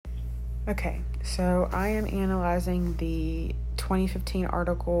Okay, so I am analyzing the 2015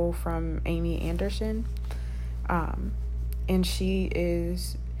 article from Amy Anderson. Um, and she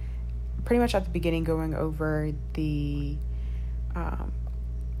is pretty much at the beginning going over the um,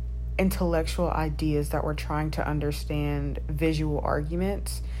 intellectual ideas that were trying to understand visual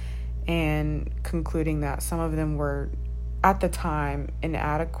arguments and concluding that some of them were at the time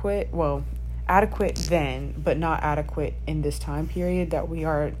inadequate. Well, adequate then, but not adequate in this time period that we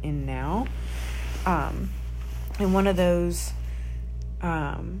are in now. Um, and one of those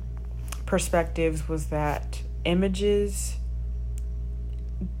perspectives was that images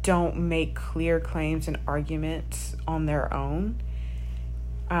don't make clear claims and arguments on their own.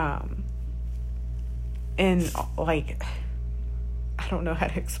 And like, I don't know how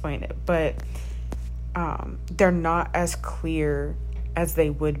to explain it, but they're not as clear as they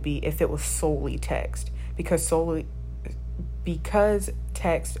would be if it was solely text, because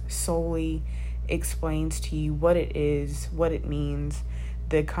text solely explains to you what it is, what it means,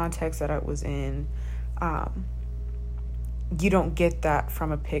 the context that it was in. You don't get that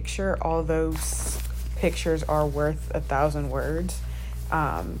from a picture, although pictures are worth 1,000 words.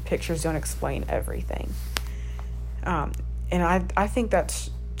 Pictures don't explain everything. And I think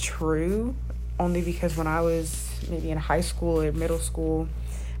that's true only because when I was maybe in high school or middle school,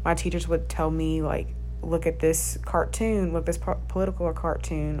 my teachers would tell me, like, look at this cartoon, look at this political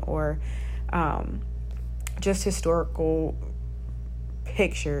cartoon, or just historical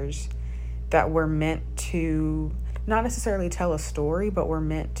pictures that were meant to not necessarily tell a story, but were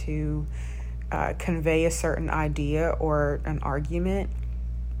meant to convey a certain idea or an argument.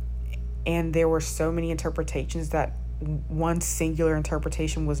 And there were so many interpretations that one singular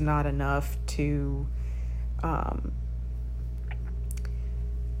interpretation was not enough to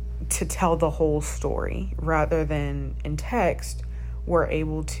tell the whole story. Rather than in text, we're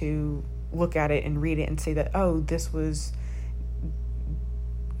able to look at it and read it and say that, oh,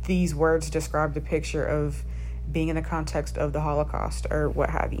 these words describe the picture of being in the context of the Holocaust or what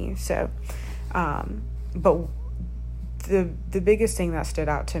have you. So, but the biggest thing that stood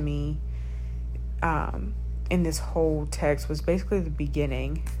out to me in this whole text was basically the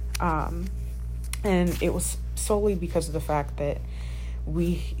beginning. And it was solely because of the fact that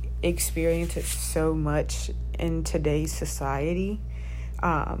we experience it so much in today's society,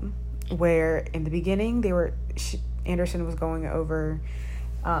 where in the beginning Anderson was going over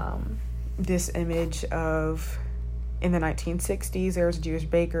this image of, in the 1960s, there was a Jewish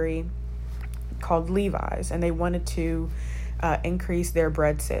bakery called Levi's, and they wanted to increase their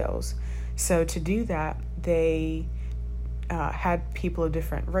bread sales. So to do that, they had people of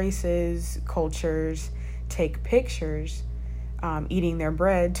different races, cultures, take pictures eating their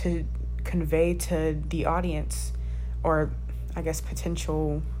bread to convey to the audience, or I guess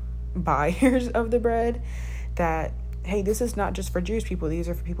potential buyers of the bread, that, hey, this is not just for Jewish people. These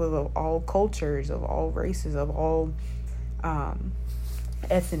are for people of all cultures, of all races, of all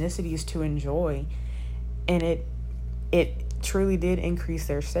ethnicities to enjoy. And it truly did increase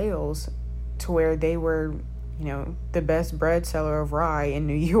their sales to where they were, the best bread seller of rye in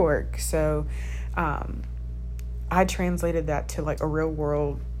New York. So I translated that to like a real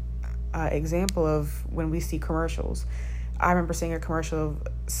world example of when we see commercials. I remember seeing a commercial of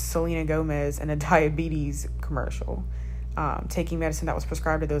Selena Gomez and a diabetes commercial, taking medicine that was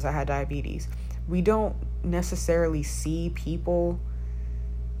prescribed to those that had diabetes. We don't necessarily see people.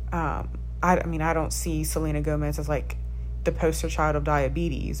 I don't see Selena Gomez as like the poster child of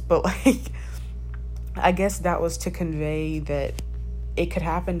diabetes, but like, I guess that was to convey that it could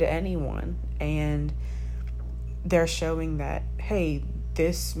happen to anyone. And they're showing that, hey,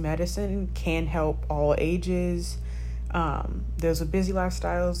 this medicine can help all ages. Those with busy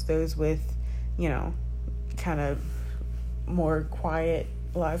lifestyles, those with, kind of more quiet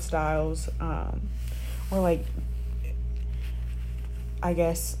lifestyles, or like, I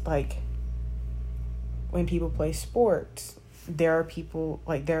guess, like when people play sports, there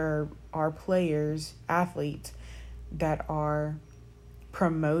are players, athletes that are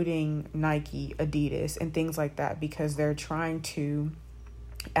promoting Nike, Adidas, and things like that because they're trying to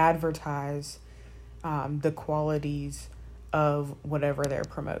advertise the qualities of whatever they're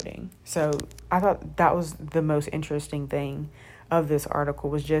promoting. So I thought that was the most interesting thing of this article,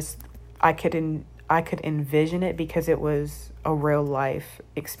 was just I could envision it because it was a real life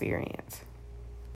experience.